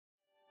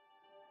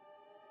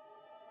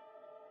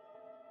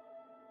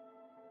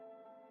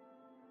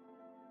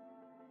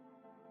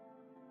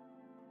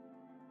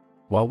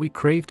While we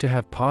crave to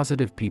have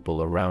positive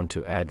people around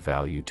to add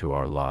value to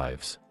our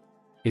lives,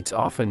 it's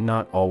often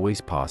not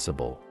always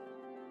possible.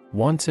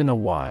 Once in a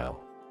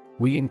while,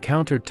 we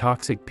encounter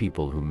toxic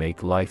people who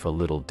make life a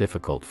little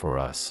difficult for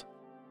us.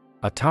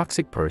 A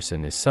toxic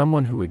person is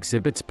someone who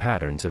exhibits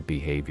patterns of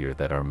behavior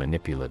that are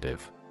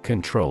manipulative,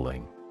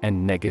 controlling,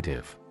 and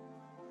negative.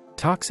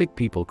 Toxic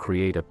people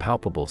create a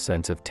palpable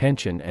sense of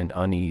tension and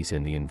unease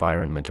in the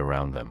environment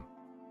around them.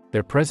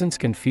 Their presence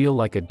can feel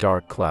like a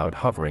dark cloud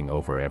hovering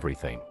over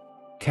everything,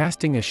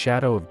 casting a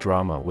shadow of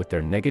drama with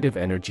their negative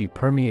energy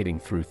permeating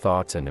through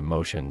thoughts and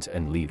emotions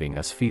and leaving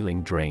us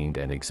feeling drained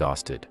and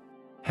exhausted.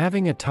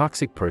 Having a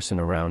toxic person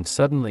around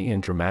suddenly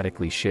and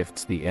dramatically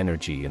shifts the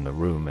energy in the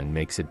room and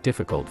makes it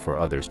difficult for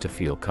others to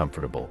feel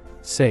comfortable,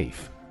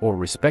 safe, or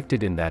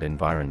respected in that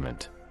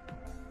environment.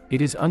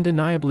 It is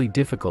undeniably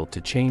difficult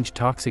to change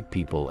toxic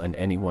people, and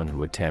anyone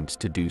who attempts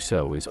to do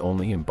so is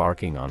only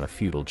embarking on a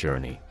futile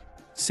journey.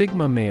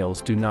 Sigma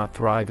males do not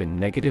thrive in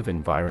negative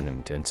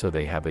environment, and so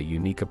they have a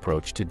unique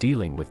approach to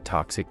dealing with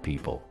toxic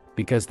people.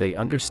 Because they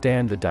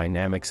understand the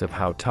dynamics of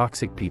how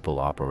toxic people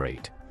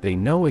operate, they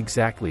know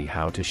exactly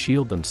how to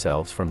shield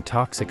themselves from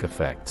toxic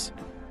effects.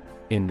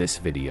 In this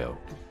video,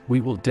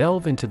 we will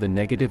delve into the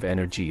negative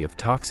energy of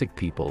toxic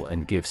people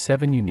and give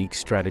 7 unique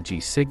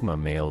strategies Sigma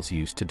males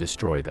use to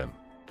destroy them.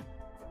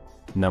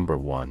 Number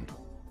 1.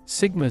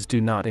 Sigmas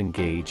do not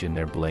engage in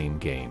their blame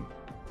game.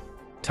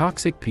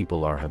 Toxic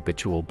people are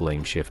habitual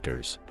blame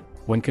shifters.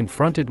 When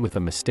confronted with a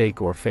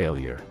mistake or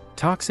failure,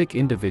 toxic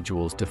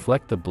individuals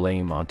deflect the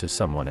blame onto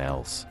someone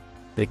else.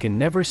 They can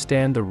never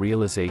stand the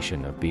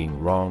realization of being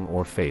wrong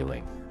or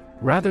failing.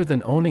 Rather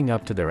than owning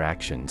up to their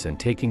actions and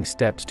taking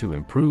steps to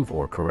improve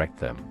or correct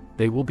them,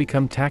 they will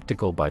become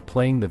tactical by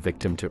playing the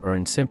victim to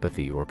earn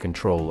sympathy or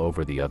control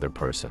over the other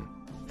person.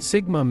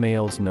 Sigma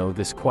males know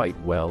this quite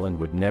well and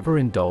would never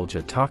indulge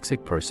a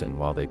toxic person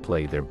while they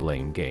play their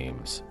blame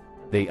games.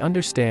 They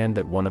understand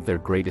that one of their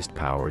greatest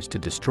powers to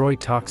destroy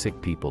toxic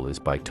people is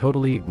by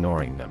totally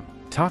ignoring them.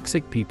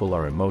 Toxic people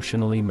are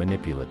emotionally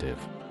manipulative.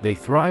 They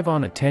thrive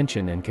on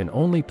attention and can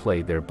only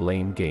play their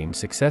blame game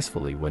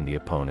successfully when the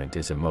opponent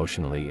is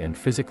emotionally and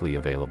physically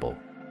available.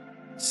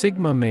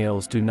 Sigma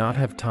males do not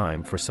have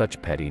time for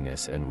such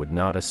pettiness and would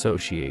not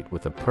associate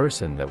with a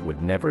person that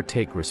would never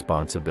take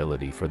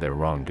responsibility for their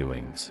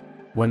wrongdoings.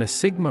 When a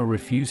Sigma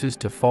refuses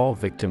to fall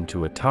victim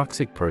to a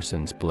toxic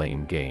person's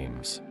blame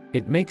games,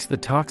 it makes the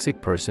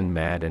toxic person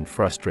mad and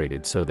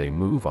frustrated, so they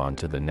move on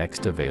to the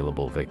next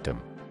available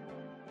victim.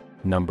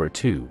 Number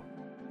 2.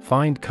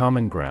 Find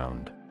common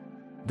ground.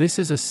 This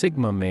is a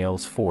Sigma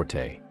male's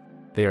forte.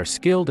 They are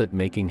skilled at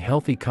making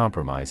healthy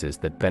compromises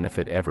that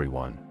benefit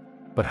everyone.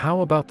 But how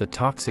about the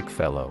toxic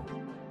fellow?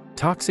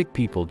 Toxic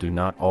people do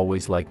not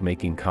always like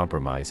making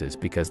compromises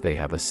because they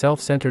have a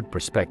self-centered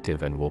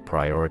perspective and will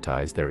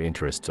prioritize their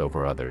interests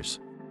over others.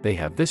 They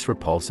have this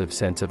repulsive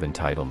sense of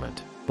entitlement,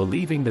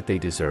 believing that they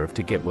deserve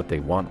to get what they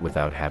want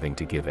without having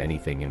to give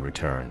anything in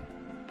return.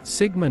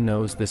 Sigma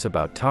knows this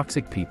about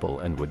toxic people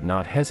and would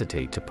not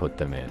hesitate to put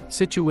them in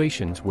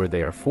situations where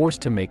they are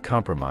forced to make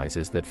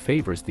compromises that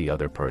favors the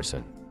other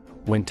person.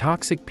 When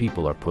toxic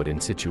people are put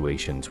in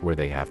situations where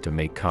they have to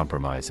make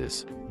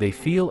compromises, they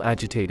feel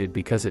agitated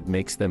because it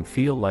makes them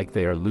feel like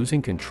they are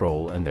losing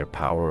control and their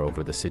power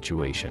over the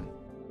situation.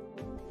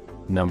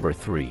 Number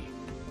 3.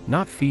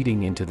 Not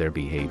feeding into their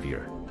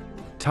behavior.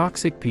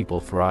 Toxic people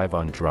thrive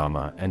on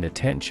drama and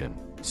attention,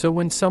 so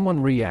when someone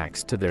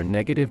reacts to their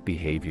negative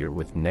behavior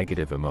with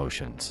negative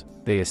emotions,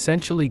 they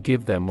essentially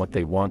give them what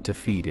they want to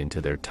feed into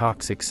their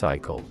toxic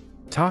cycle.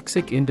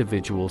 Toxic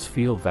individuals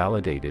feel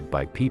validated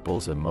by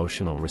people's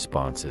emotional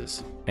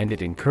responses, and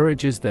it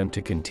encourages them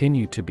to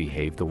continue to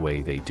behave the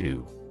way they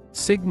do.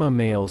 Sigma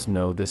males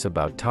know this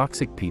about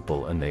toxic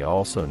people, and they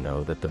also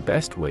know that the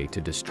best way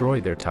to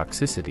destroy their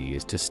toxicity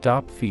is to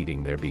stop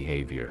feeding their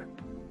behavior.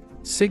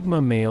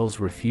 Sigma males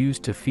refuse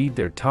to feed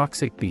their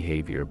toxic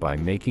behavior by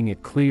making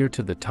it clear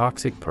to the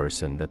toxic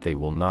person that they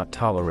will not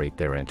tolerate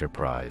their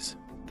enterprise.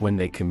 When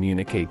they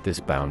communicate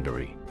this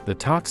boundary, the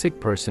toxic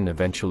person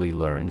eventually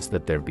learns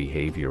that their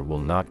behavior will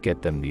not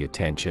get them the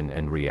attention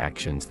and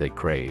reactions they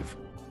crave.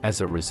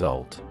 As a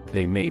result,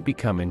 they may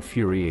become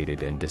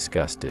infuriated and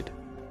disgusted.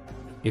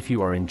 If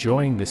you are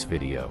enjoying this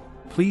video,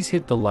 please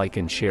hit the like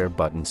and share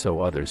button so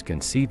others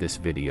can see this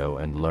video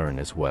and learn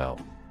as well.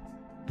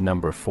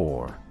 Number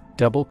 4.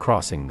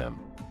 Double-crossing them.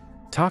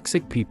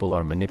 Toxic people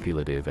are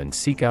manipulative and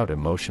seek out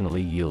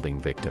emotionally yielding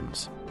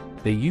victims.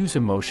 They use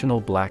emotional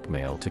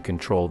blackmail to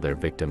control their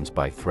victims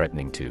by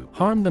threatening to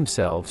harm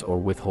themselves or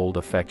withhold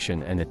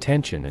affection and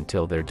attention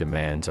until their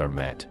demands are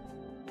met.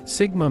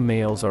 Sigma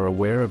males are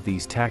aware of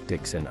these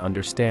tactics and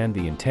understand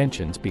the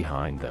intentions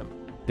behind them.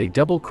 They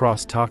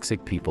double-cross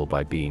toxic people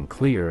by being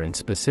clear and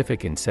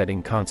specific in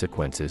setting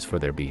consequences for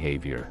their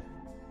behavior.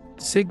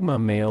 Sigma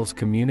males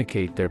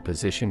communicate their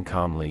position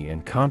calmly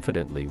and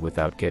confidently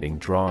without getting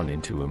drawn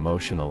into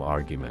emotional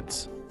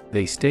arguments.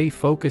 They stay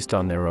focused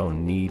on their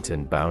own needs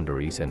and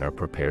boundaries and are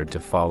prepared to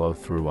follow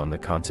through on the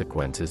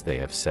consequences they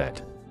have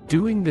set.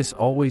 Doing this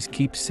always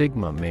keeps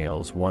Sigma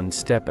males one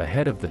step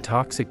ahead of the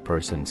toxic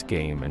person's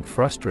game and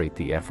frustrate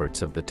the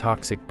efforts of the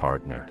toxic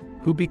partner,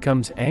 who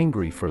becomes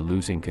angry for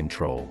losing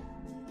control.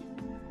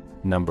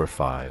 Number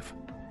 5.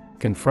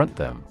 Confront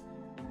them.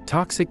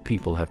 Toxic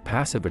people have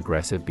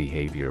passive-aggressive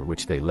behavior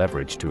which they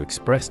leverage to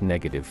express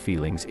negative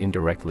feelings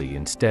indirectly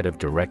instead of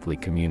directly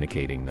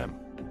communicating them.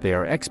 They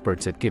are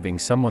experts at giving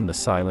someone the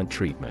silent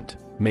treatment,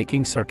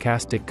 making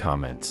sarcastic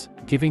comments,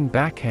 giving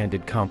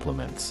backhanded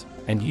compliments,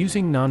 and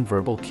using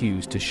nonverbal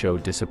cues to show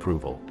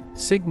disapproval.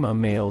 Sigma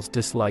males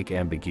dislike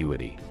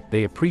ambiguity.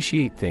 They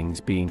appreciate things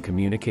being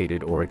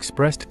communicated or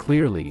expressed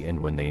clearly, and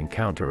when they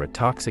encounter a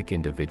toxic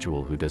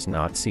individual who does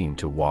not seem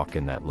to walk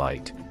in that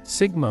light,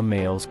 Sigma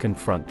males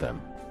confront them.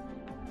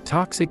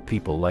 Toxic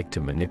people like to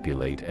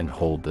manipulate and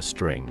hold the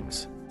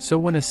strings. So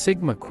when a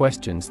Sigma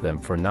questions them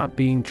for not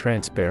being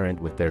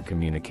transparent with their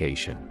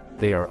communication,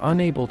 they are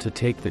unable to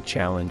take the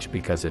challenge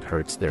because it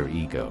hurts their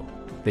ego.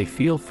 They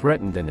feel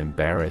threatened and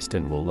embarrassed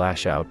and will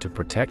lash out to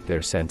protect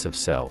their sense of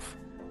self.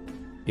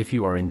 If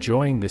you are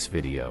enjoying this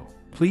video,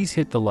 please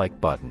hit the like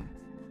button.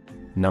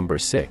 Number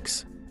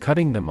 6.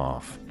 Cutting them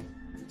off.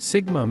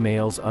 Sigma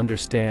males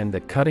understand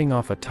that cutting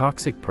off a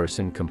toxic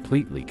person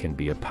completely can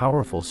be a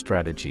powerful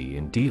strategy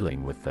in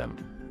dealing with them.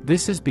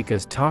 This is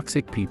because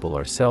toxic people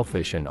are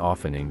selfish and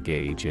often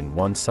engage in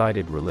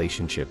one-sided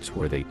relationships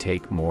where they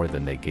take more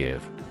than they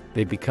give.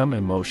 They become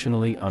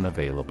emotionally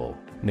unavailable,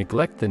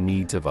 neglect the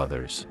needs of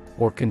others,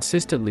 or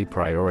consistently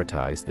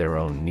prioritize their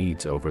own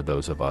needs over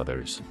those of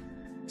others.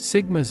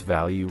 Sigmas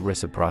value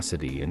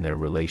reciprocity in their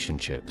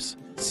relationships,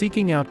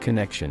 seeking out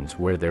connections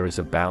where there is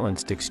a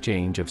balanced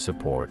exchange of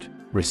support,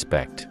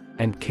 respect,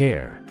 and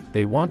care.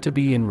 They want to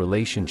be in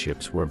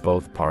relationships where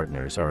both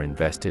partners are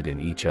invested in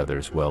each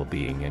other's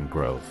well-being and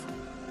growth.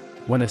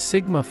 When a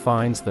Sigma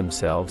finds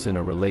themselves in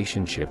a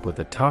relationship with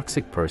a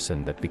toxic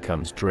person that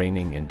becomes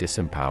draining and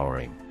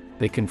disempowering,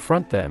 they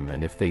confront them,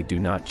 and if they do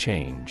not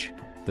change,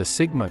 the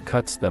Sigma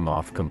cuts them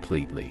off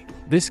completely.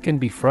 This can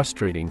be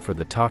frustrating for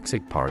the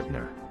toxic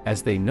partner,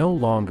 as they no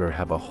longer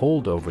have a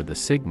hold over the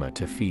Sigma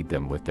to feed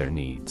them with their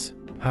needs.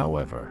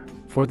 However,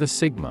 for the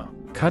Sigma,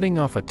 cutting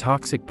off a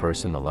toxic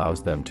person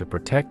allows them to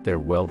protect their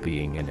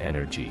well-being and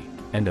energy,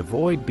 and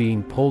avoid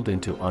being pulled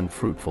into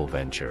unfruitful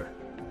venture.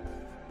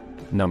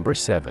 Number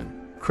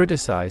 7.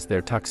 Criticize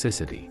their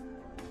toxicity.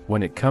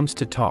 When it comes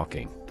to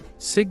talking,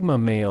 Sigma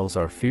males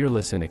are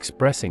fearless in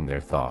expressing their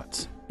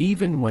thoughts,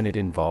 even when it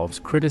involves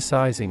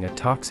criticizing a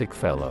toxic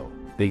fellow.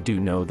 They do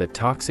know that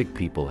toxic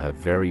people have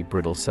very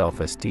brittle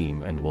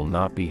self-esteem and will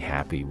not be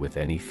happy with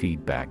any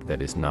feedback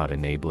that is not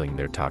enabling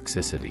their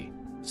toxicity.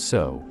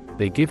 So,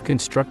 they give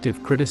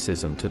constructive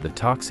criticism to the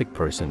toxic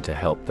person to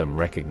help them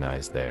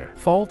recognize their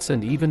faults,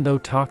 and even though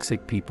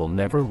toxic people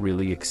never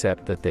really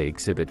accept that they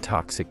exhibit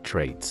toxic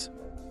traits,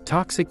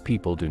 toxic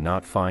people do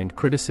not find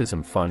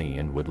criticism funny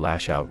and would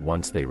lash out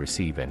once they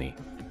receive any.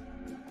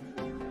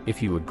 If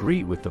you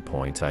agree with the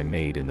points I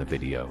made in the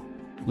video,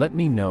 let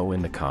me know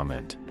in the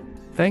comment.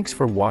 Thanks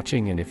for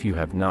watching, and if you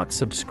have not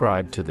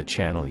subscribed to the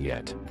channel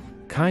yet,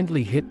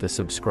 kindly hit the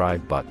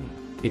subscribe button.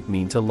 It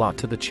means a lot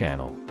to the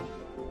channel.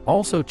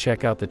 Also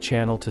check out the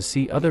channel to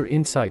see other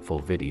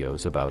insightful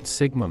videos about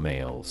Sigma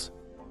males.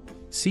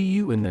 See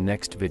you in the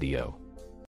next video.